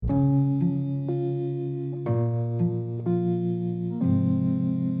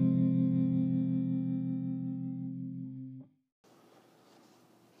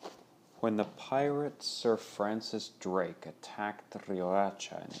When the pirate Sir Francis Drake attacked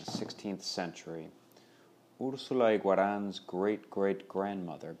Riohacha in the 16th century, Ursula Iguaran's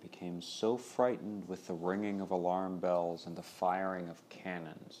great-great-grandmother became so frightened with the ringing of alarm bells and the firing of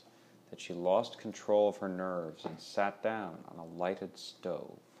cannons that she lost control of her nerves and sat down on a lighted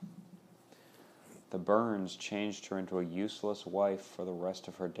stove. The burns changed her into a useless wife for the rest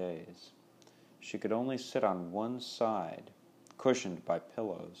of her days. She could only sit on one side, cushioned by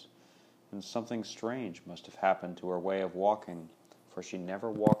pillows, and something strange must have happened to her way of walking, for she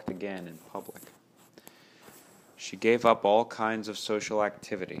never walked again in public. She gave up all kinds of social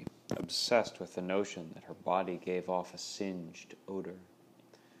activity, obsessed with the notion that her body gave off a singed odor.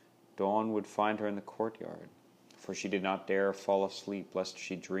 Dawn would find her in the courtyard, for she did not dare fall asleep lest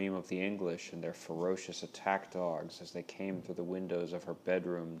she dream of the English and their ferocious attack dogs as they came through the windows of her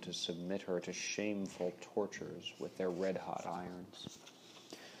bedroom to submit her to shameful tortures with their red-hot irons.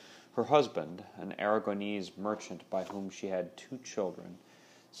 Her husband, an Aragonese merchant by whom she had 2 children,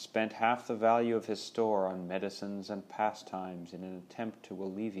 spent half the value of his store on medicines and pastimes in an attempt to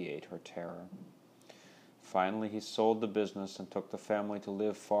alleviate her terror. Finally, he sold the business and took the family to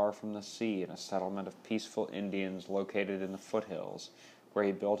live far from the sea in a settlement of peaceful Indians located in the foothills, where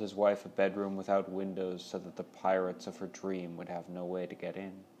he built his wife a bedroom without windows so that the pirates of her dream would have no way to get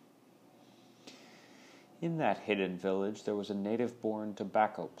in. In that hidden village there was a native-born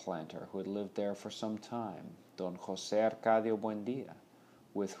tobacco planter who had lived there for some time, Don José Arcadio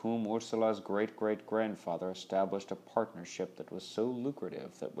with whom Ursula's great-great-grandfather established a partnership that was so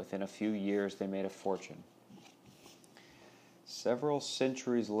lucrative that within a few years they made a fortune. Several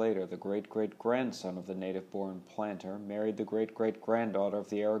centuries later, the great-great-grandson of the native-born planter married the great-great-granddaughter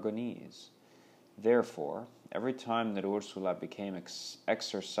of the Aragonese. Therefore, every time that Ursula became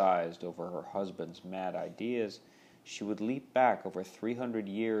exercised over her husband's mad ideas, she would leap back over 300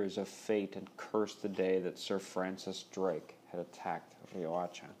 years of fate and curse the day that Sir Francis Drake had attacked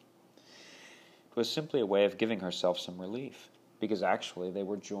Riohacha. It was simply a way of giving herself some relief, because actually they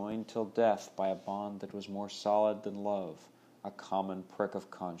were joined till death by a bond that was more solid than love, a common prick of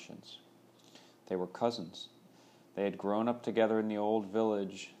conscience. They were cousins. They had grown up together in the old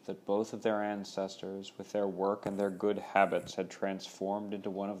village that both of their ancestors, with their work and their good habits, had transformed into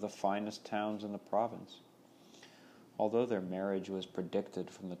one of the finest towns in the province. Although their marriage was predicted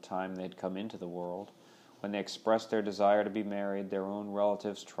from the time they had come into the world, when they expressed their desire to be married, their own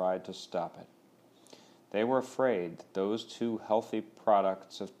relatives tried to stop it. They were afraid that those 2 healthy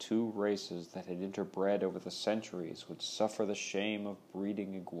products of 2 races that had interbred over the centuries would suffer the shame of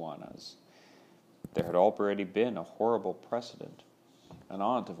breeding iguanas. There had already been a horrible precedent. An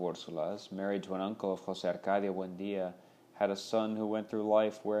aunt of Ursula's, married to an uncle of José Arcadio, had a son who went through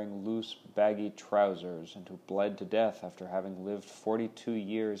life wearing loose, baggy trousers and who bled to death after having lived 42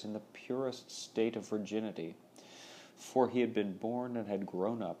 years in the purest state of virginity, for he had been born and had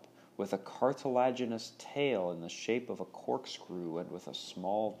grown up with a cartilaginous tail in the shape of a corkscrew and with a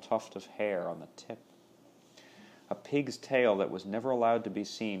small tuft of hair on the tip. A pig's tail that was never allowed to be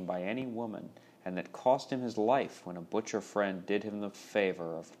seen by any woman, and that cost him his life when a butcher friend did him the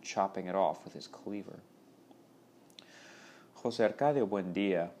favor of chopping it off with his cleaver. José Arcadio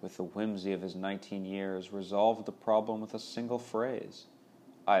with the whimsy of his 19 years, resolved the problem with a single phrase: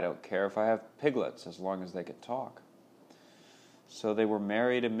 "I don't care if I have piglets as long as they can talk." So they were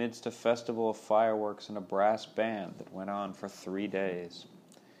married amidst a festival of fireworks and a brass band that went on for 3 days.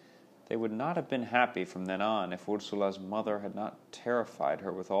 They would not have been happy from then on if Ursula's mother had not terrified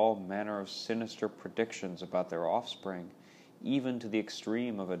her with all manner of sinister predictions about their offspring, even to the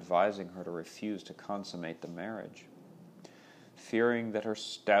extreme of advising her to refuse to consummate the marriage. Fearing that her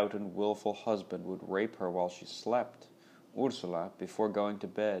stout and willful husband would rape her while she slept, Ursula, before going to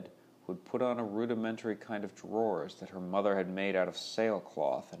bed, would put on a rudimentary kind of drawers that her mother had made out of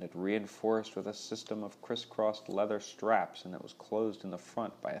sailcloth and had reinforced with a system of crisscrossed leather straps, and that was closed in the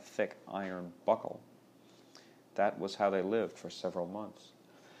front by a thick iron buckle. That was how they lived for several months.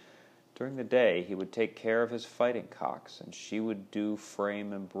 During the day he would take care of his fighting cocks, and she would do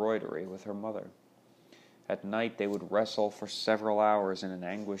frame embroidery with her mother. At night they would wrestle for several hours in an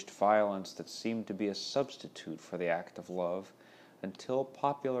anguished violence that seemed to be a substitute for the act of love, until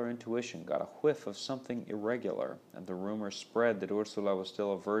popular intuition got a whiff of something irregular, and the rumor spread that Ursula was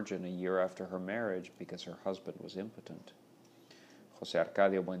still a virgin a year after her marriage because her husband was impotent. José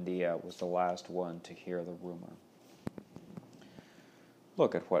Arcadio was the last one to hear the rumor.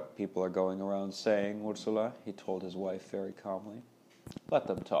 "Look at what people are going around saying, Ursula," he told his wife very calmly. "Let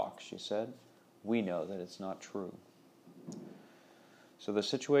them talk," she said. "We know that it's not true." So the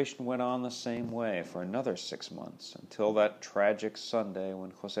situation went on the same way for another 6 months, until that tragic Sunday when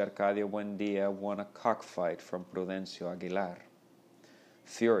José Arcadio Buendía won a cockfight from Prudencio Aguilar.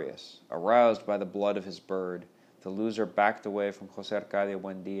 Furious, aroused by the blood of his bird, the loser backed away from José Arcadio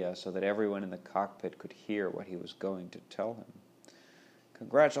Buendía so that everyone in the cockpit could hear what he was going to tell him.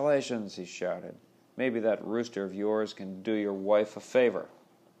 "Congratulations," he shouted. "Maybe that rooster of yours can do your wife a favor."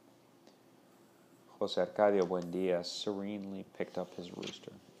 José Arcadio Buendía serenely picked up his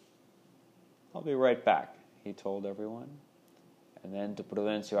rooster. "I'll be right back," he told everyone. And then to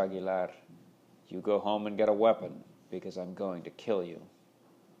Prudencio Aguilar, "You go home and get a weapon, because I'm going to kill you."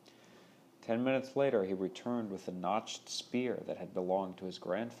 10 minutes later he returned with the notched spear that had belonged to his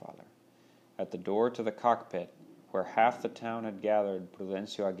grandfather. At the door to the cockpit, where half the town had gathered,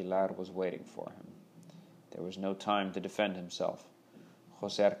 Prudencio Aguilar was waiting for him. There was no time to defend himself.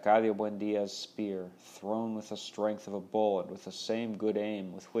 José Arcadio Buendía's spear, thrown with the strength of a bull and with the same good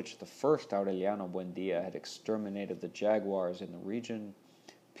aim with which the first Aureliano Buendía had exterminated the jaguars in the region,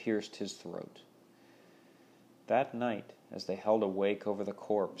 pierced his throat. That night, as they held a wake over the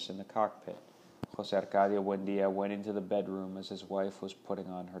corpse in the cockpit, José Arcadio Buendía went into the bedroom as his wife was putting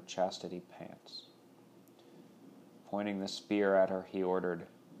on her chastity pants. Pointing the spear at her, he ordered,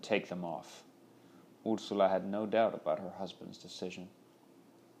 "Take them off." Ursula had no doubt about her husband's decision.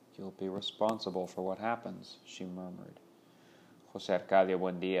 "You'll be responsible for what happens," she murmured. José Arcadio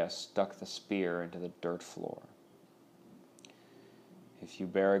Buendía stuck the spear into the dirt floor. "If you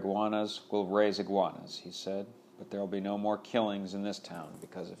bear iguanas, we'll raise iguanas," he said, "but there'll be no more killings in this town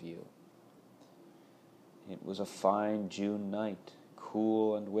because of you." It was a fine June night,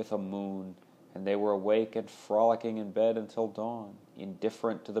 cool and with a moon, and they were awake and frolicking in bed until dawn,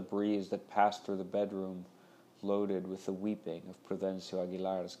 indifferent to the breeze that passed through the bedroom, loaded with the weeping of Prudencio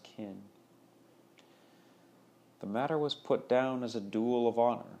Aguilar's kin. The matter was put down as a duel of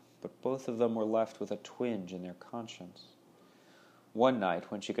honor, but both of them were left with a twinge in their conscience. One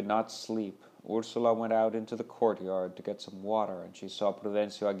night, when she could not sleep, Ursula went out into the courtyard to get some water, and she saw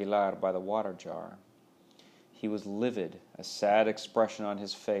Prudencio Aguilar by the water jar. He was livid, a sad expression on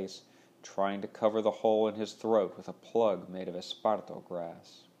his face, trying to cover the hole in his throat with a plug made of esparto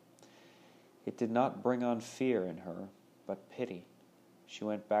grass. It did not bring on fear in her, but pity. She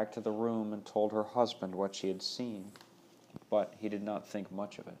went back to the room and told her husband what she had seen, but he did not think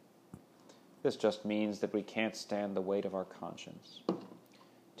much of it. This just means that we can't stand the weight of our conscience.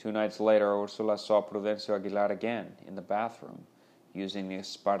 2 nights later, Ursula saw Prudencio Aguilar again in the bathroom, using the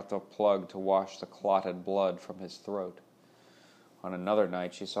esparto plug to wash the clotted blood from his throat. On another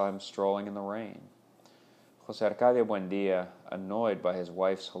night, she saw him strolling in the rain. José Arcadio Buendía, annoyed by his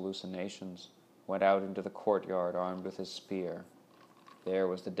wife's hallucinations, went out into the courtyard armed with his spear. There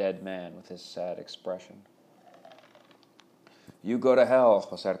was the dead man with his sad expression. "You go to hell,"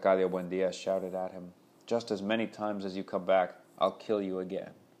 José Arcadio Buendía shouted at him. "Just as many times as you come back, I'll kill you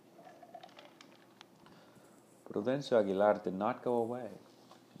again." Prudencio Aguilar did not go away,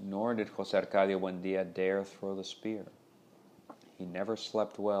 nor did José Arcadio Buendía dare throw the spear. He never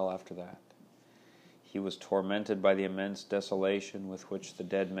slept well after that. He was tormented by the immense desolation with which the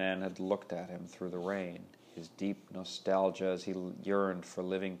dead man had looked at him through the rain, his deep nostalgia as he yearned for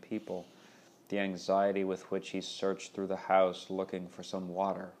living people, the anxiety with which he searched through the house looking for some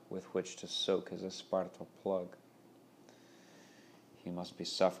water with which to soak his esparto plug. "He must be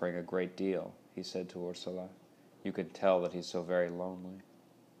suffering a great deal," he said to Ursula. "You can tell that he's so very lonely."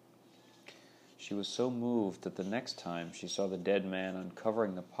 She was so moved that the next time she saw the dead man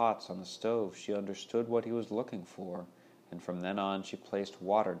uncovering the pots on the stove, she understood what he was looking for, and from then on she placed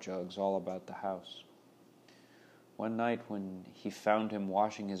water jugs all about the house. One night when he found him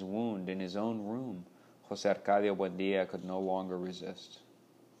washing his wound in his own room, José Arcadio Buendía could no longer resist.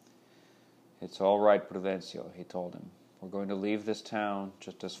 "It's all right, Prudencio," he told him. "We're going to leave this town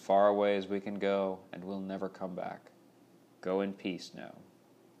just as far away as we can go, and we'll never come back. Go in peace now."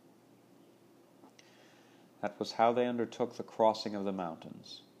 That was how they undertook the crossing of the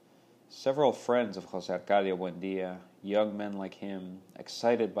mountains. Several friends of José Arcadio Buendía, young men like him,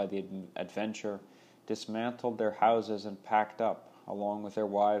 excited by the adventure, dismantled their houses and packed up, along with their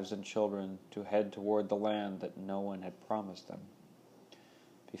wives and children, to head toward the land that no one had promised them.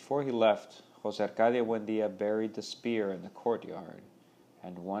 Before he left, José Arcadio Buendía buried the spear in the courtyard,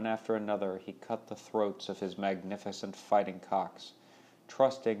 and one after another he cut the throats of his magnificent fighting cocks,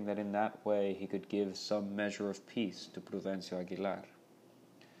 trusting that in that way he could give some measure of peace to Prudencio Aguilar.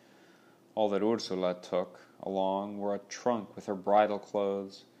 All that Ursula took along were a trunk with her bridal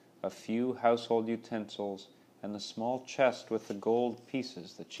clothes, a few household utensils, and the small chest with the gold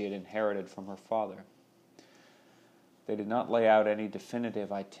pieces that she had inherited from her father. They did not lay out any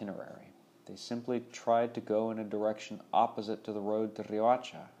definitive itinerary. They simply tried to go in a direction opposite to the road to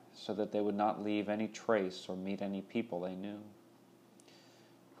Riohacha, so that they would not leave any trace or meet any people they knew.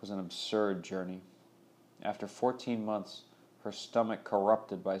 It was an absurd journey. After 14 months, her stomach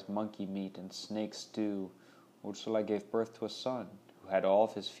corrupted by monkey meat and snake stew, Ursula gave birth to a son who had all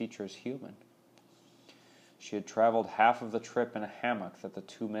of his features human. She had traveled half of the trip in a hammock that the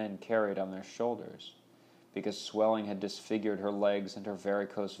two men carried on their shoulders, because swelling had disfigured her legs and her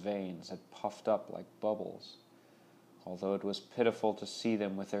varicose veins had puffed up like bubbles. Although it was pitiful to see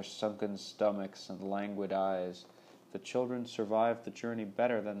them with their sunken stomachs and languid eyes, the children survived the journey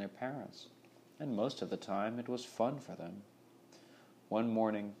better than their parents, and most of the time it was fun for them. One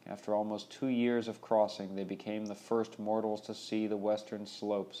morning, after almost 2 years of crossing, they became the first mortals to see the western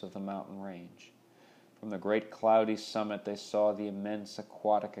slopes of the mountain range. From the great cloudy summit they saw the immense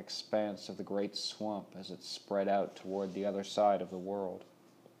aquatic expanse of the great swamp as it spread out toward the other side of the world.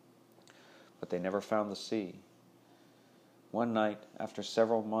 But they never found the sea. One night, after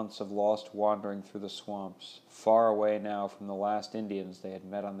several months of lost wandering through the swamps, far away now from the last Indians they had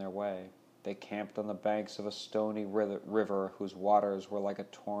met on their way, they camped on the banks of a stony river whose waters were like a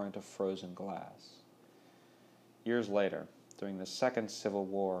torrent of frozen glass. Years later, during the Second Civil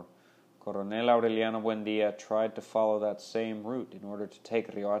War, Coronel Aureliano Buendia tried to follow that same route in order to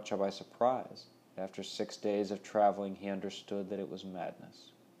take Riohacha by surprise. After 6 days of traveling, he understood that it was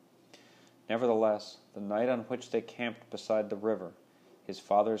madness. Nevertheless, the night on which they camped beside the river, his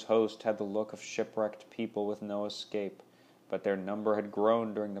father's host had the look of shipwrecked people with no escape, but their number had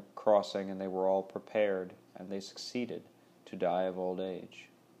grown during the crossing, and they were all prepared, and they succeeded, to die of old age.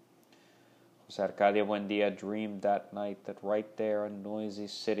 José Arcadio Buendia dreamed that night that right there a noisy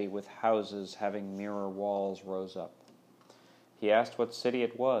city with houses having mirror walls rose up. He asked what city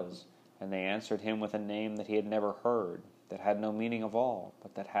it was, and they answered him with a name that he had never heard, that had no meaning of all,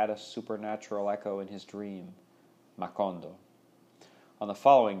 but that had a supernatural echo in his dream, Macondo. On the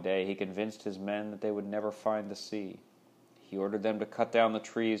following day he convinced his men that they would never find the sea. He ordered them to cut down the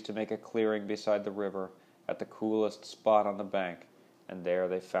trees to make a clearing beside the river, at the coolest spot on the bank, and there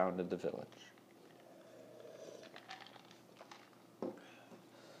they founded the village.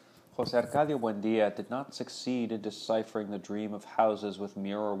 José Arcadio Buendia did not succeed in deciphering the dream of houses with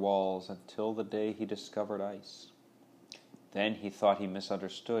mirror walls until the day he discovered ice. Then he thought he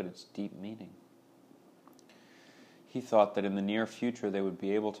misunderstood its deep meaning. He thought that in the near future they would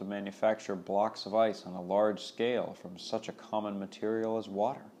be able to manufacture blocks of ice on a large scale from such a common material as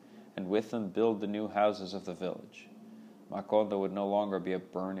water, and with them build the new houses of the village. Macondo would no longer be a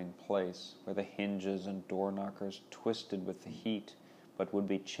burning place, where the hinges and door knockers twisted with the heat, but would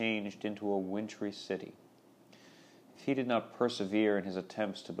be changed into a wintry city. If he did not persevere in his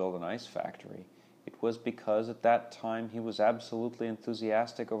attempts to build an ice factory, it was because at that time he was absolutely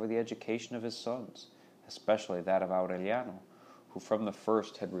enthusiastic over the education of his sons, especially that of Aureliano, who from the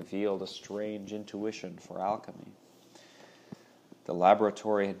first had revealed a strange intuition for alchemy. The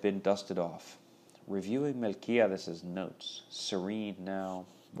laboratory had been dusted off. Reviewing Melquiades's notes, serene now,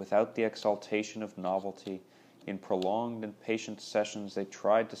 without the exaltation of novelty, in prolonged and patient sessions they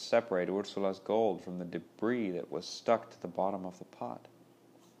tried to separate Ursula's gold from the debris that was stuck to the bottom of the pot.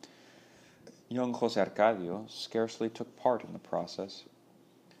 Young José Arcadio scarcely took part in the process.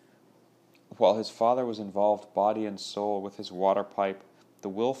 While his father was involved body and soul with his water pipe, the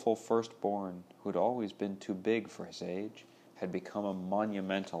willful firstborn, who had always been too big for his age, had become a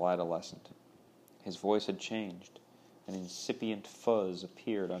monumental adolescent. His voice had changed. An incipient fuzz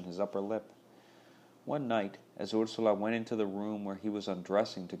appeared on his upper lip. One night, as Ursula went into the room where he was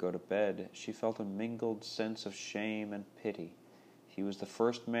undressing to go to bed, she felt a mingled sense of shame and pity. He was the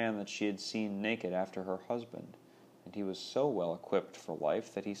first man that she had seen naked after her husband, and he was so well equipped for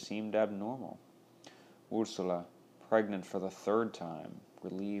life that he seemed abnormal. Ursula, pregnant for the 3rd time,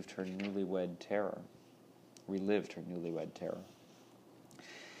 relived her newlywed terror.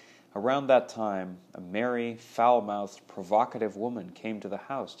 Around that time, a merry, foul-mouthed, provocative woman came to the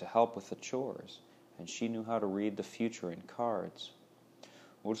house to help with the chores, and she knew how to read the future in cards.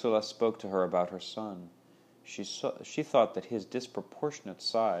 Ursula spoke to her about her son. She thought that his disproportionate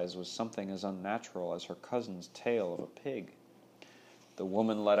size was something as unnatural as her cousin's tail of a pig. The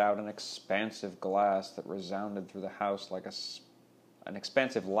woman let out an expansive laugh that resounded through the house like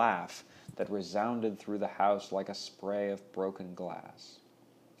a spray of broken glass.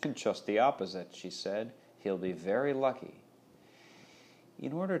 "Just the opposite," she said. "He'll be very lucky."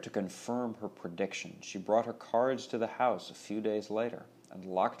 In order to confirm her prediction, she brought her cards to the house a few days later, and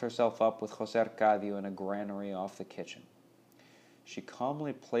locked herself up with José Arcadio in a granary off the kitchen. She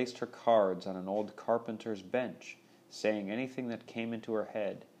calmly placed her cards on an old carpenter's bench, saying anything that came into her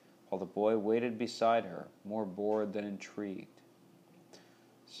head, while the boy waited beside her, more bored than intrigued.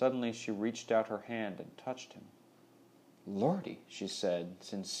 Suddenly she reached out her hand and touched him. "Lordy," she said,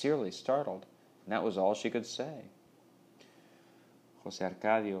 sincerely startled, and that was all she could say. José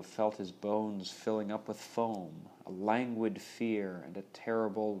Arcadio felt his bones filling up with foam, a languid fear, and a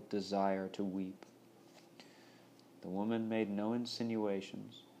terrible desire to weep. The woman made no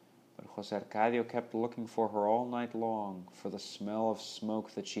insinuations, but José Arcadio kept looking for her all night long, for the smell of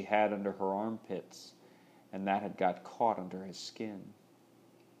smoke that she had under her armpits, and that had got caught under his skin.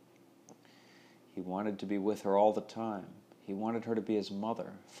 He wanted to be with her all the time. He wanted her to be his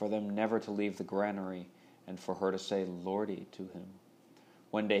mother, for them never to leave the granary, and for her to say "Lordy" to him.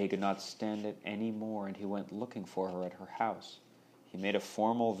 One day he could not stand it any more, and he went looking for her at her house. He made a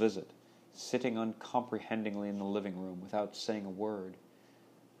formal visit, sitting uncomprehendingly in the living room without saying a word.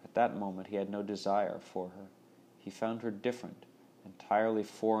 At that moment he had no desire for her. He found her different, entirely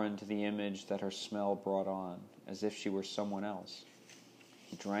foreign to the image that her smell brought on, as if she were someone else.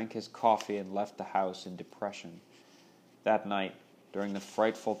 He drank his coffee and left the house in depression. That night, during the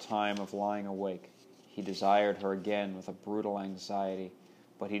frightful time of lying awake, he desired her again with a brutal anxiety,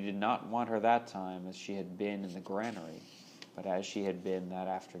 but he did not want her that time as she had been in the granary, but as she had been that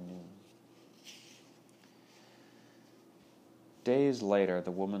afternoon. Days later,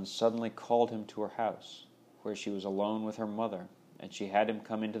 the woman suddenly called him to her house, where she was alone with her mother, and she had him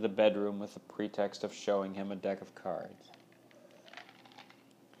come into the bedroom with the pretext of showing him a deck of cards.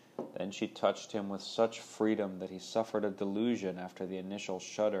 Then she touched him with such freedom that he suffered a delusion after the initial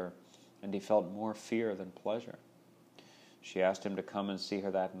shudder, and he felt more fear than pleasure. She asked him to come and see her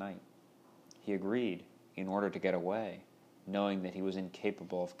that night. He agreed, in order to get away, knowing that he was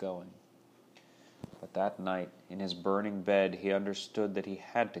incapable of going. But that night, in his burning bed, he understood that he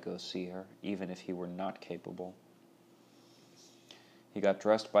had to go see her, even if he were not capable. He got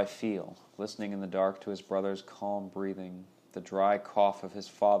dressed by feel, listening in the dark to his brother's calm breathing, the dry cough of his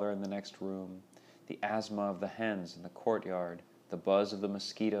father in the next room, the asthma of the hens in the courtyard, the buzz of the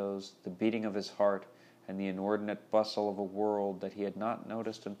mosquitoes, the beating of his heart, and the inordinate bustle of a world that he had not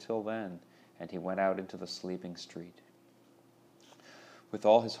noticed until then, and he went out into the sleeping street. With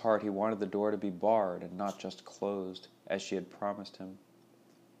all his heart he wanted the door to be barred and not just closed, as she had promised him.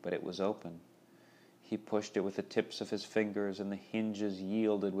 But it was open. He pushed it with the tips of his fingers, and the hinges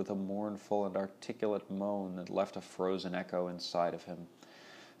yielded with a mournful and articulate moan that left a frozen echo inside of him.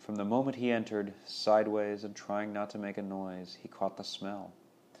 From the moment he entered, sideways and trying not to make a noise, he caught the smell.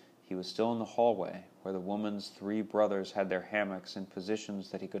 He was still in the hallway, where the woman's 3 brothers had their hammocks in positions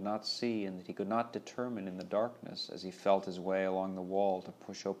that he could not see and that he could not determine in the darkness as he felt his way along the wall to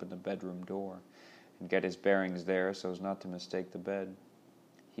push open the bedroom door and get his bearings there so as not to mistake the bed.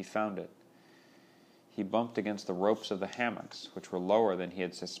 He found it. He bumped against the ropes of the hammocks, which were lower than he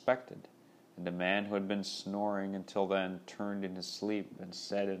had suspected, and a man who had been snoring until then turned in his sleep and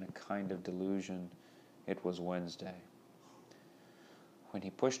said in a kind of delusion, "It was Wednesday." When he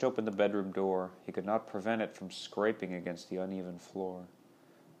pushed open the bedroom door, he could not prevent it from scraping against the uneven floor.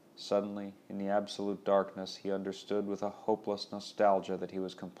 Suddenly, in the absolute darkness, he understood with a hopeless nostalgia that he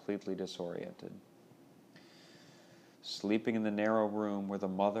was completely disoriented. Sleeping in the narrow room were the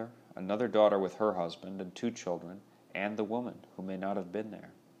mother, another daughter with her husband and 2 children, and the woman, who may not have been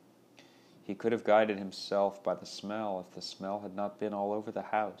there. He could have guided himself by the smell if the smell had not been all over the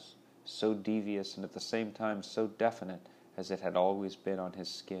house, so devious and at the same time so definite as it had always been on his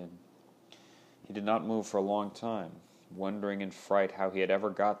skin. He did not move for a long time, wondering in fright how he had ever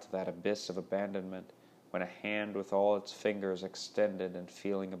got to that abyss of abandonment, when a hand with all its fingers extended and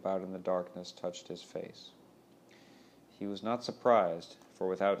feeling about in the darkness touched his face. He was not surprised, for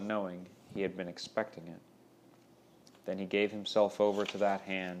without knowing, he had been expecting it. Then he gave himself over to that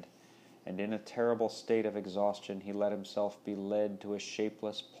hand, and in a terrible state of exhaustion he let himself be led to a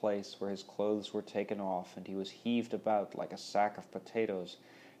shapeless place where his clothes were taken off, and he was heaved about like a sack of potatoes,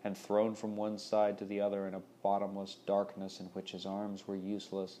 and thrown from one side to the other in a bottomless darkness in which his arms were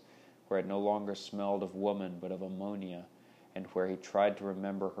useless, where it no longer smelled of woman but of ammonia, and where he tried to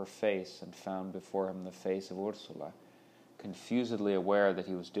remember her face and found before him the face of Ursula, confusedly aware that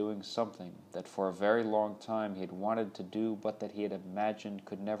he was doing something that for a very long time he had wanted to do but that he had imagined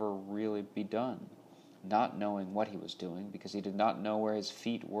could never really be done, not knowing what he was doing because he did not know where his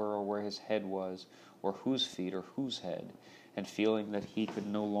feet were or where his head was, or whose feet or whose head, and feeling that he could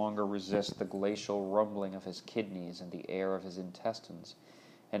no longer resist the glacial rumbling of his kidneys and the air of his intestines,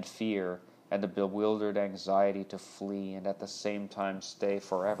 and fear and the bewildered anxiety to flee and at the same time stay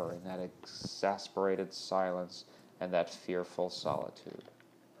forever in that exasperated silence and that fearful solitude.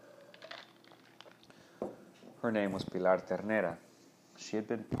 Her name was Pilar Ternera. She had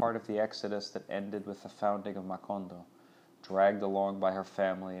been part of the exodus that ended with the founding of Macondo, dragged along by her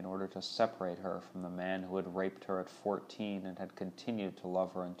family in order to separate her from the man who had raped her at 14 and had continued to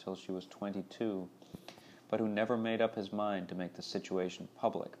love her until she was 22, but who never made up his mind to make the situation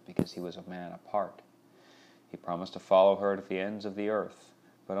public because he was a man apart. He promised to follow her to the ends of the earth,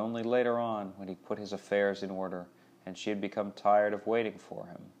 but only later on, when he put his affairs in order, and she had become tired of waiting for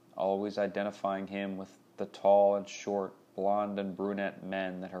him, always identifying him with the tall and short, blonde and brunette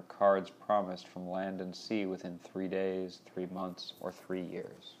men that her cards promised from land and sea within 3 days, 3 months, or 3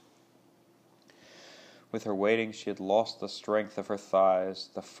 years. With her waiting, she had lost the strength of her thighs,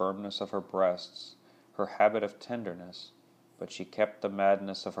 the firmness of her breasts, her habit of tenderness, but she kept the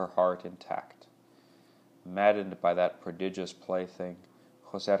madness of her heart intact. Maddened by that prodigious plaything,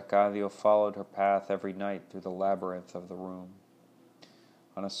 José Arcadio followed her path every night through the labyrinth of the room.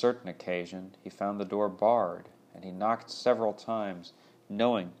 On a certain occasion, he found the door barred, and he knocked several times,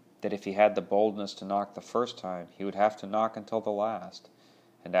 knowing that if he had the boldness to knock the first time, he would have to knock until the last,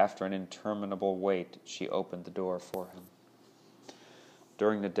 and after an interminable wait, she opened the door for him.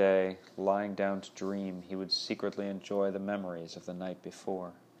 During the day, lying down to dream, he would secretly enjoy the memories of the night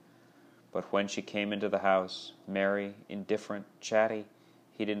before. But when she came into the house, merry, indifferent, chatty,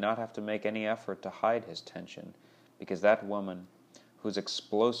 he did not have to make any effort to hide his tension, because that woman, whose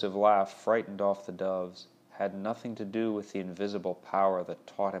explosive laugh frightened off the doves, had nothing to do with the invisible power that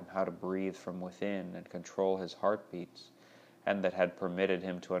taught him how to breathe from within and control his heartbeats, and that had permitted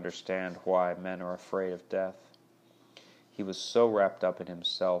him to understand why men are afraid of death. He was so wrapped up in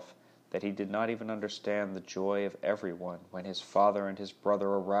himself that he did not even understand the joy of everyone when his father and his brother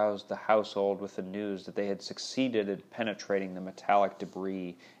aroused the household with the news that they had succeeded in penetrating the metallic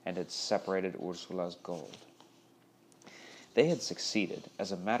debris and had separated Ursula's gold. They had succeeded,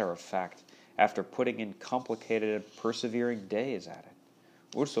 as a matter of fact, after putting in complicated and persevering days at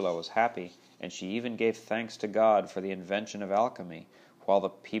it. Ursula was happy, and she even gave thanks to God for the invention of alchemy, while the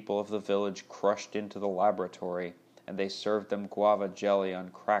people of the village crushed into the laboratory, and they served them guava jelly on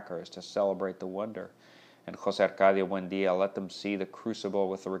crackers to celebrate the wonder, and José Arcadio Buendia let them see the crucible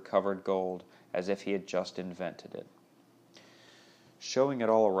with the recovered gold as if he had just invented it. Showing it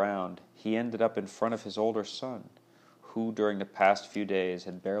all around, he ended up in front of his older son, who during the past few days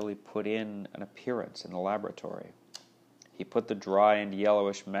had barely put in an appearance in the laboratory. He put the dry and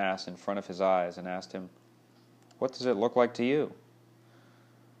yellowish mass in front of his eyes and asked him, "What does it look like to you?"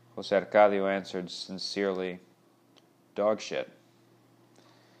 José Arcadio answered sincerely, "Dog shit."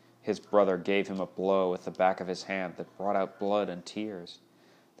 His brother gave him a blow with the back of his hand that brought out blood and tears.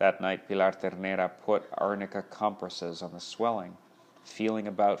 That night Pilar Ternera put arnica compresses on the swelling, feeling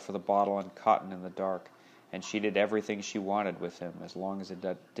about for the bottle and cotton in the dark, and she did everything she wanted with him as long as it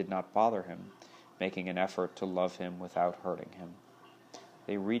did not bother him, making an effort to love him without hurting him.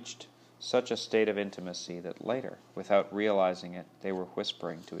 They reached such a state of intimacy that later, without realizing it, they were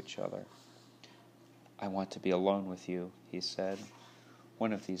whispering to each other. "I want to be alone with you," he said.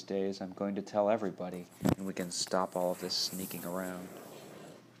 "One of these days I'm going to tell everybody, and we can stop all of this sneaking around."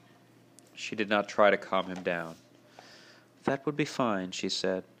 She did not try to calm him down. "That would be fine," she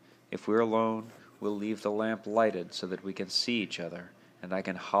said. "If we're alone, we'll leave the lamp lighted so that we can see each other, and I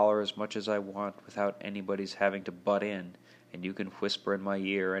can holler as much as I want without anybody's having to butt in, and you can whisper in my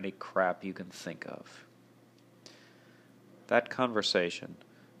ear any crap you can think of." That conversation,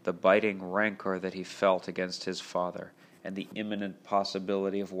 the biting rancor that he felt against his father, and the imminent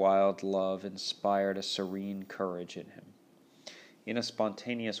possibility of wild love inspired a serene courage in him. In a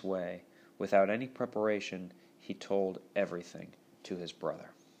spontaneous way, without any preparation, he told everything to his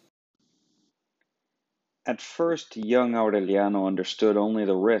brother. At first, young Aureliano understood only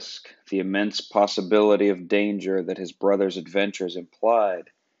the risk, the immense possibility of danger that his brother's adventures implied,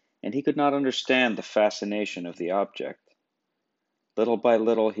 and he could not understand the fascination of the object. Little by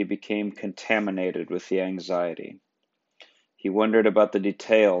little he became contaminated with the anxiety. He wondered about the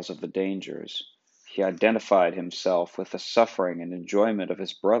details of the dangers. He identified himself with the suffering and enjoyment of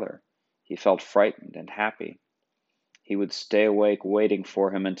his brother. He felt frightened and happy. He would stay awake waiting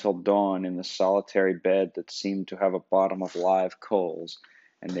for him until dawn in the solitary bed that seemed to have a bottom of live coals,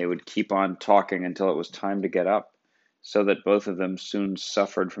 and they would keep on talking until it was time to get up, so that both of them soon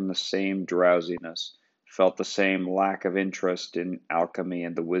suffered from the same drowsiness, felt the same lack of interest in alchemy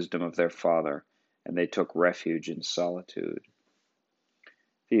and the wisdom of their father, and they took refuge in solitude.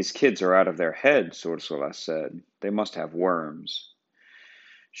 "These kids are out of their heads," Ursula said. "They must have worms."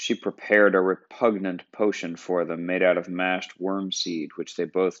 She prepared a repugnant potion for them made out of mashed wormseed, which they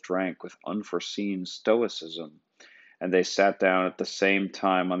both drank with unforeseen stoicism, and they sat down at the same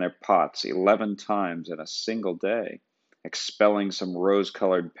time on their pots 11 times in a single day, expelling some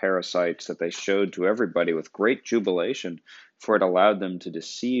rose-colored parasites that they showed to everybody with great jubilation, for it allowed them to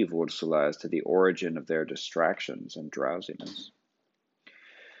deceive Ursula as to the origin of their distractions and drowsiness.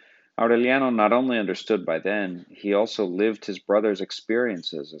 Aureliano not only understood by then, he also lived his brother's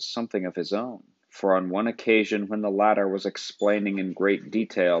experiences as something of his own, for on one occasion when the latter was explaining in great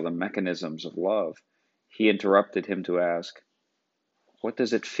detail the mechanisms of love, he interrupted him to ask, "What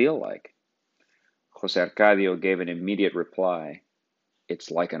does it feel like?" José Arcadio gave an immediate reply, "It's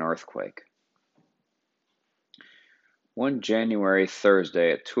like an earthquake." One January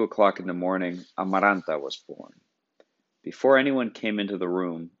Thursday at 2 o'clock in the morning, Amaranta was born. Before anyone came into the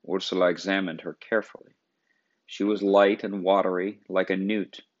room, Ursula examined her carefully. She was light and watery, like a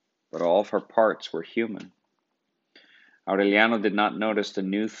newt, but all of her parts were human. Aureliano did not notice the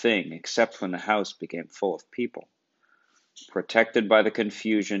new thing except when the house became full of people. Protected by the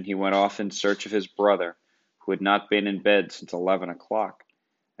confusion, he went off in search of his brother, who had not been in bed since 11 o'clock,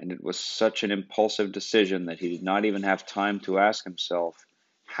 and it was such an impulsive decision that he did not even have time to ask himself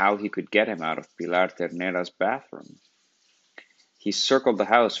how he could get him out of Pilar Ternera's bathroom. He circled the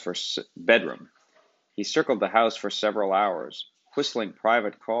house for several hours, whistling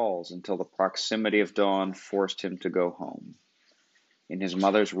private calls until the proximity of dawn forced him to go home. In his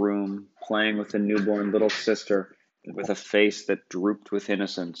mother's room, playing with the newborn little sister, and with a face that drooped with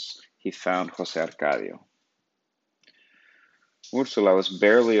innocence, he found José Arcadio. Ursula was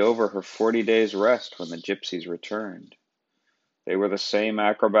barely over her 40 days' rest when the gypsies returned. They were the same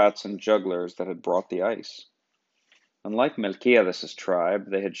acrobats and jugglers that had brought the ice. Unlike Melquiades's tribe,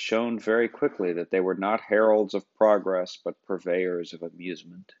 they had shown very quickly that they were not heralds of progress, but purveyors of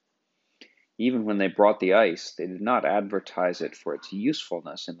amusement. Even when they brought the ice, they did not advertise it for its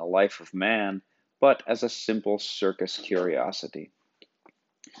usefulness in the life of man, but as a simple circus curiosity.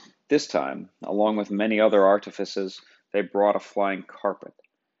 This time, along with many other artifices, they brought a flying carpet,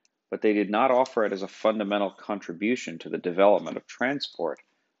 but they did not offer it as a fundamental contribution to the development of transport,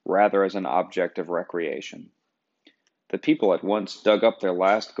 rather as an object of recreation. The people at once dug up their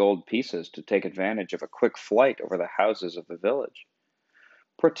last gold pieces to take advantage of a quick flight over the houses of the village.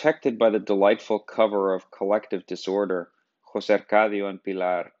 Protected by the delightful cover of collective disorder, José Arcadio and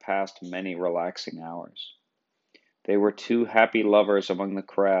Pilar passed many relaxing hours. They were two happy lovers among the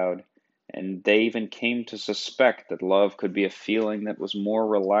crowd, and they even came to suspect that love could be a feeling that was more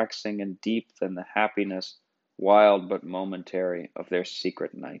relaxing and deep than the happiness, wild but momentary, of their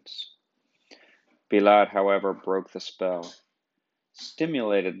secret nights. Pilar, however, broke the spell.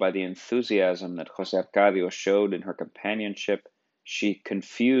 Stimulated by the enthusiasm that José Arcadio showed in her companionship, she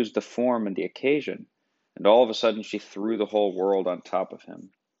confused the form and the occasion, and all of a sudden she threw the whole world on top of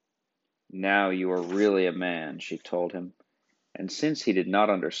him. "Now you are really a man," she told him, and since he did not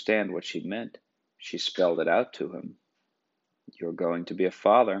understand what she meant, she spelled it out to him. "You're going to be a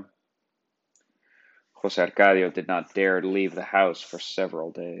father." José Arcadio did not dare to leave the house for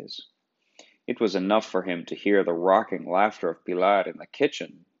several days. It was enough for him to hear the rocking laughter of Pilar in the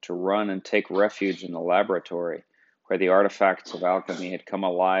kitchen, to run and take refuge in the laboratory, where the artifacts of alchemy had come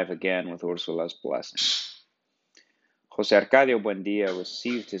alive again with Ursula's blessing. José Arcadio Buendía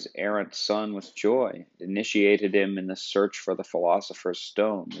received his errant son with joy, and initiated him in the search for the philosopher's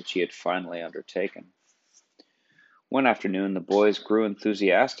stone, which he had finally undertaken. One afternoon the boys grew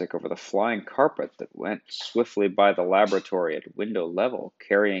enthusiastic over the flying carpet that went swiftly by the laboratory at window level,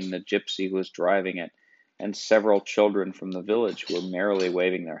 carrying the gypsy who was driving it, and several children from the village who were merrily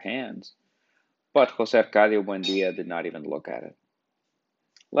waving their hands. But José Arcadio Buendía did not even look at it.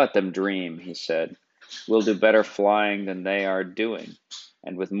 "Let them dream," he said. "We'll do better flying than they are doing,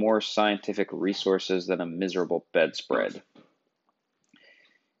 and with more scientific resources than a miserable bedspread."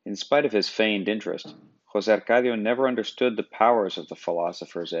 In spite of his feigned interest, José Arcadio never understood the powers of the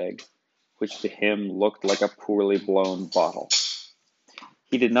philosopher's egg, which to him looked like a poorly blown bottle.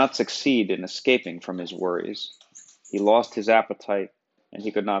 He did not succeed in escaping from his worries. He lost his appetite, and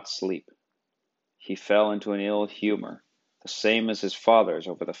he could not sleep. He fell into an ill humor, the same as his father's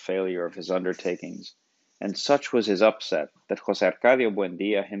over the failure of his undertakings, and such was his upset that José Arcadio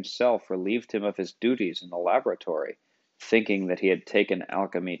Buendía himself relieved him of his duties in the laboratory, thinking that he had taken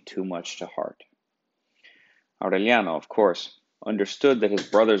alchemy too much to heart. Aureliano, of course, understood that his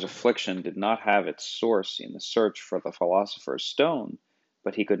brother's affliction did not have its source in the search for the philosopher's stone,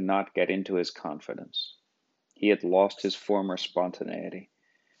 but he could not get into his confidence. He had lost his former spontaneity.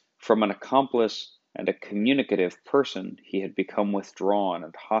 From an accomplice and a communicative person, he had become withdrawn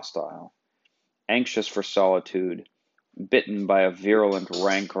and hostile. Anxious for solitude, bitten by a virulent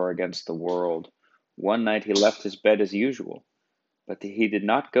rancor against the world, One night he left his bed as usual, but he did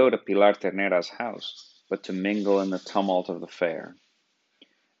not go to Pilar Ternera's house, but to mingle in the tumult of the fair.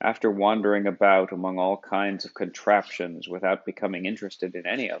 After wandering about among all kinds of contraptions without becoming interested in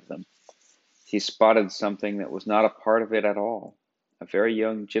any of them, he spotted something that was not a part of it at all. A very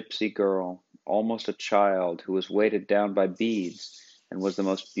young gypsy girl, almost a child, who was weighted down by beads, and was the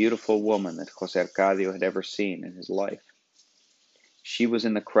most beautiful woman that José Arcadio had ever seen in his life. She was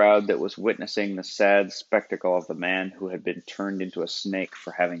in the crowd that was witnessing the sad spectacle of the man who had been turned into a snake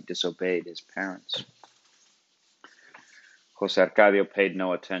for having disobeyed his parents. José Arcadio paid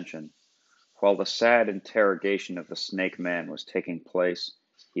no attention. While the sad interrogation of the snake man was taking place,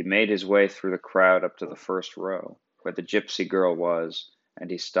 he made his way through the crowd up to the first row, where the gypsy girl was, and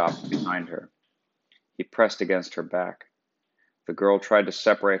he stopped behind her. He pressed against her back. The girl tried to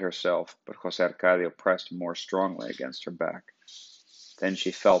separate herself, but José Arcadio pressed more strongly against her back. Then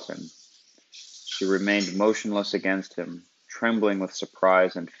she felt him. She remained motionless against him, trembling with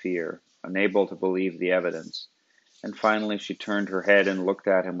surprise and fear, unable to believe the evidence, and finally she turned her head and looked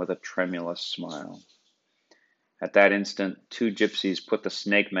at him with a tremulous smile. At that instant, two gypsies put the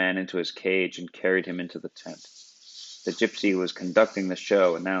snake man into his cage and carried him into the tent. The gypsy who was conducting the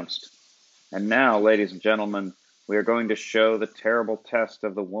show announced, "And now, ladies and gentlemen, we are going to show the terrible test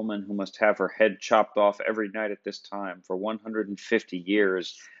of the woman who must have her head chopped off every night at this time for 150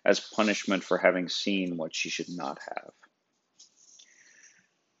 years as punishment for having seen what she should not have."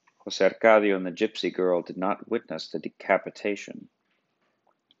 José Arcadio and the gypsy girl did not witness the decapitation.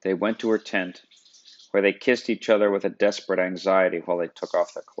 They went to her tent, where they kissed each other with a desperate anxiety while they took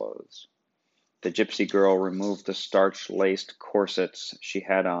off their clothes. The gypsy girl removed the starch-laced corsets she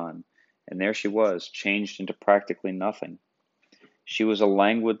had on, and there she was, changed into practically nothing. She was a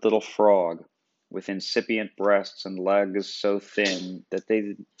languid little frog, with incipient breasts and legs so thin that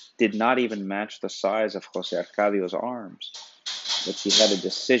they did not even match the size of José Arcadio's arms, but she had a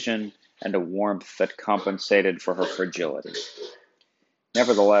decision and a warmth that compensated for her fragility.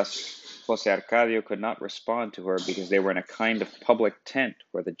 Nevertheless, José Arcadio could not respond to her because they were in a kind of public tent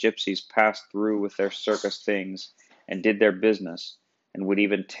where the gypsies passed through with their circus things and did their business, and would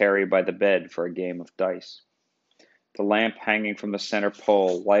even tarry by the bed for a game of dice. The lamp hanging from the center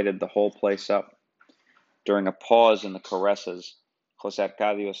pole lighted the whole place up. During a pause in the caresses, José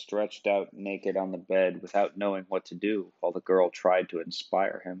Arcadio stretched out naked on the bed without knowing what to do, while the girl tried to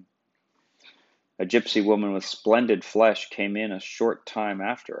inspire him. A gypsy woman with splendid flesh came in a short time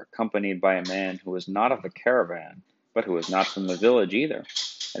after, accompanied by a man who was not of the caravan, but who was not from the village either,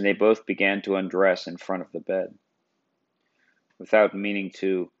 and they both began to undress in front of the bed. Without meaning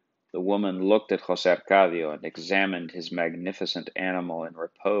to, the woman looked at José Arcadio and examined his magnificent animal in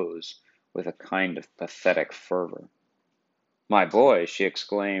repose with a kind of pathetic fervor. "My boy," she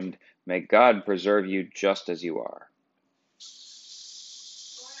exclaimed, "may God preserve you just as you are."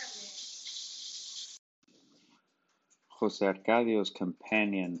 José Arcadio's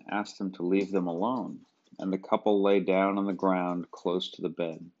companion asked him to leave them alone, and the couple lay down on the ground close to the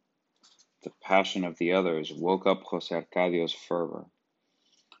bed. The passion of the others woke up José Arcadio's fervor.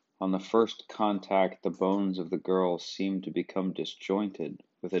 On the first contact, the bones of the girl seemed to become disjointed,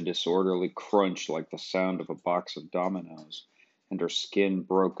 with a disorderly crunch like the sound of a box of dominoes, and her skin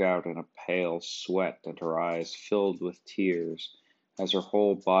broke out in a pale sweat, and her eyes filled with tears, as her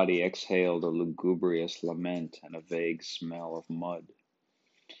whole body exhaled a lugubrious lament and a vague smell of mud.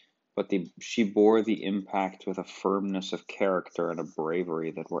 But she bore the impact with a firmness of character and a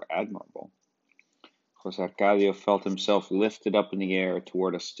bravery that were admirable. José Arcadio felt himself lifted up in the air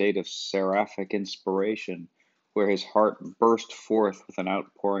toward a state of seraphic inspiration, where his heart burst forth with an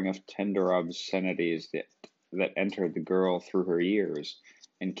outpouring of tender obscenities that entered the girl through her ears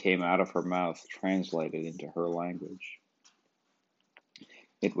and came out of her mouth translated into her language.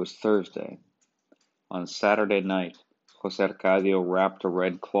 It was Thursday. On Saturday night, José Arcadio wrapped a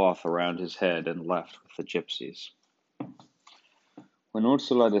red cloth around his head and left with the gypsies. When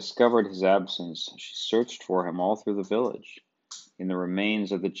Ursula discovered his absence, she searched for him all through the village. In the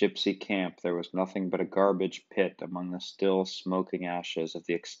remains of the gypsy camp there was nothing but a garbage pit among the still smoking ashes of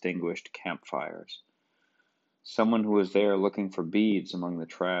the extinguished campfires. Someone who was there looking for beads among the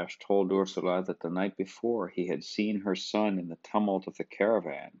trash told Ursula that the night before he had seen her son in the tumult of the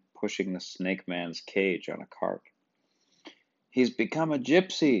caravan, pushing the snake man's cage on a cart. "He's become a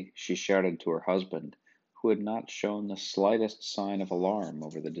gypsy," she shouted to her husband, who had not shown the slightest sign of alarm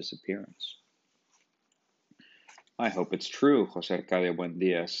over the disappearance. "I hope it's true," José Arcadio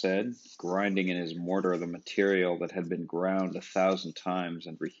Buendia said, grinding in his mortar the material that had been ground 1,000 times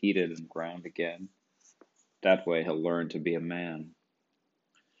and reheated and ground again. "That way he'll learn to be a man."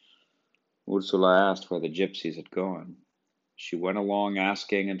 Ursula asked where the gypsies had gone. She went along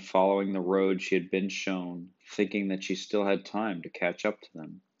asking and following the road she had been shown, thinking that she still had time to catch up to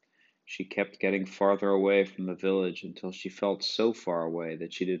them. She kept getting farther away from the village until she felt so far away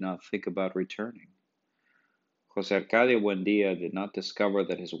that she did not think about returning. José Arcadio Buendia did not discover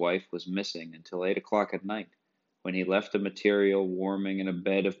that his wife was missing until 8 o'clock at night, when he left the material warming in a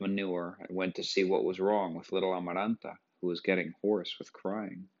bed of manure and went to see what was wrong with little Amaranta, who was getting hoarse with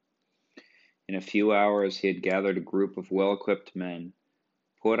crying. In a few hours he had gathered a group of well-equipped men,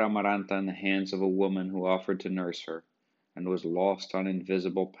 put Amaranta in the hands of a woman who offered to nurse her, and was lost on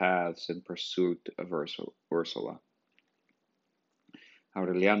invisible paths in pursuit of Ursula.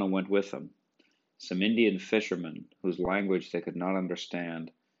 Aureliano went with them. Some Indian fishermen, whose language they could not understand,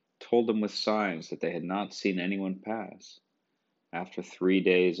 told them with signs that they had not seen anyone pass. After 3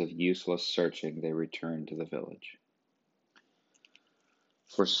 days of useless searching, they returned to the village.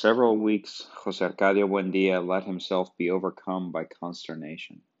 For several weeks, José Arcadio Buendia let himself be overcome by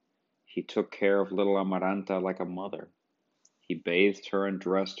consternation. He took care of little Amaranta like a mother. He bathed her and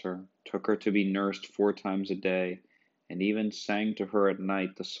dressed her, took her to be nursed 4 times a day, and even sang to her at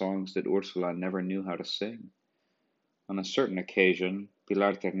night the songs that Ursula never knew how to sing. On a certain occasion,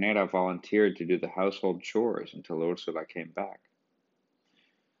 Pilar Ternera volunteered to do the household chores until Ursula came back.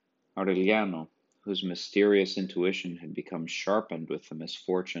 Aureliano, whose mysterious intuition had become sharpened with the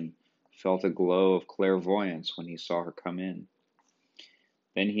misfortune, felt a glow of clairvoyance when he saw her come in.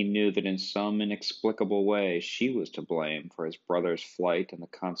 Then he knew that in some inexplicable way she was to blame for his brother's flight and the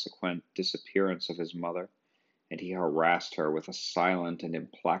consequent disappearance of his mother, and he harassed her with a silent and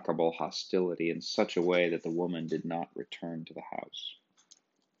implacable hostility in such a way that the woman did not return to the house.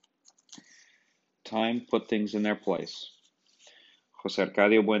 Time put things in their place. José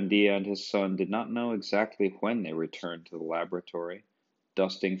Arcadio Buendia and his son did not know exactly when they returned to the laboratory,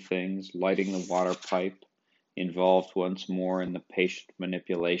 dusting things, lighting the water pipe, involved once more in the patient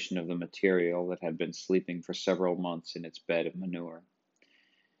manipulation of the material that had been sleeping for several months in its bed of manure.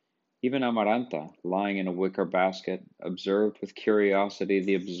 Even Amaranta, lying in a wicker basket, observed with curiosity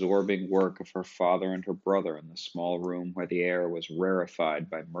the absorbing work of her father and her brother in the small room where the air was rarefied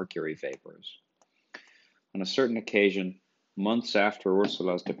by mercury vapors. On a certain occasion, months after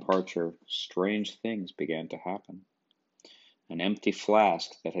Ursula's departure, strange things began to happen. An empty flask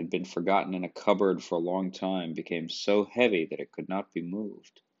that had been forgotten in a cupboard for a long time became so heavy that it could not be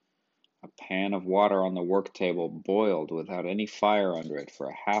moved. A pan of water on the work table boiled without any fire under it for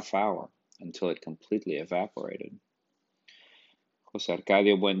a half-hour until it completely evaporated. José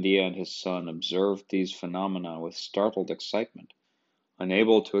Arcadio Buendia and his son observed these phenomena with startled excitement,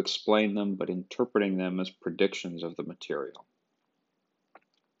 unable to explain them but interpreting them as predictions of the material.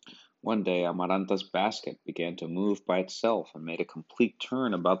 One day Amaranta's basket began to move by itself and made a complete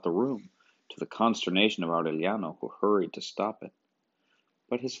turn about the room, to the consternation of Aureliano, who hurried to stop it.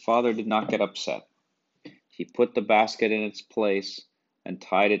 But his father did not get upset. He put the basket in its place and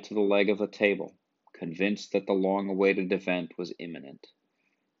tied it to the leg of the table, convinced that the long-awaited event was imminent.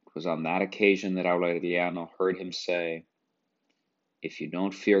 It was on that occasion that Aureliano heard him say, "If you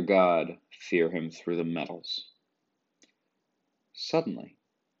don't fear God, fear him through the metals." Suddenly,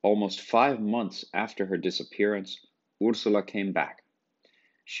 almost 5 months after her disappearance, Ursula came back.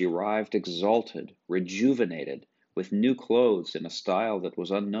 She arrived exalted, rejuvenated, with new clothes in a style that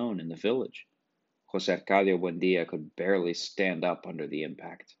was unknown in the village. José Arcadio Buendia could barely stand up under the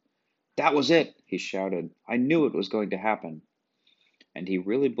impact. "That was it!" he shouted. "I knew it was going to happen." And he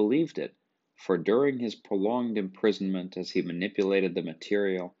really believed it, for during his prolonged imprisonment as he manipulated the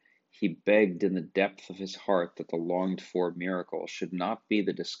material, he begged in the depth of his heart that the longed-for miracle should not be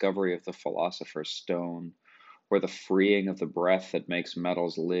the discovery of the philosopher's stone, or the freeing of the breath that makes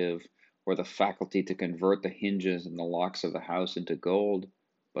metals live, or the faculty to convert the hinges and the locks of the house into gold,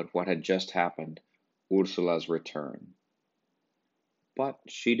 but what had just happened, Ursula's return. But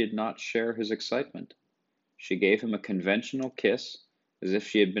she did not share his excitement. She gave him a conventional kiss, as if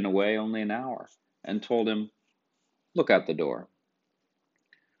she had been away only an hour, and told him, "Look out the door."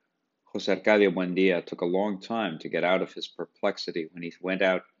 José Arcadio Buendia took a long time to get out of his perplexity when he went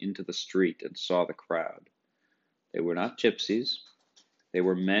out into the street and saw the crowd. They were not gypsies. They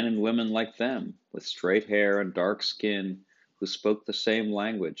were men and women like them, with straight hair and dark skin, who spoke the same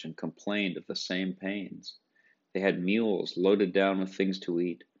language and complained of the same pains. They had mules loaded down with things to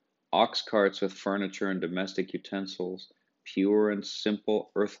eat, ox carts with furniture and domestic utensils, pure and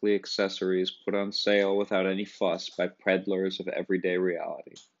simple earthly accessories put on sale without any fuss by peddlers of everyday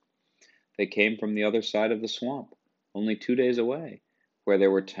reality. They came from the other side of the swamp, only 2 days away, where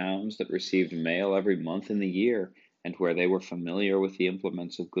there were towns that received mail every month in the year, and where they were familiar with the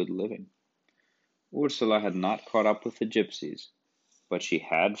implements of good living. Ursula had not caught up with the gypsies, but she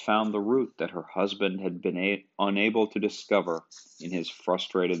had found the route that her husband had been unable to discover in his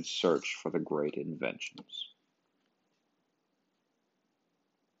frustrated search for the great inventions.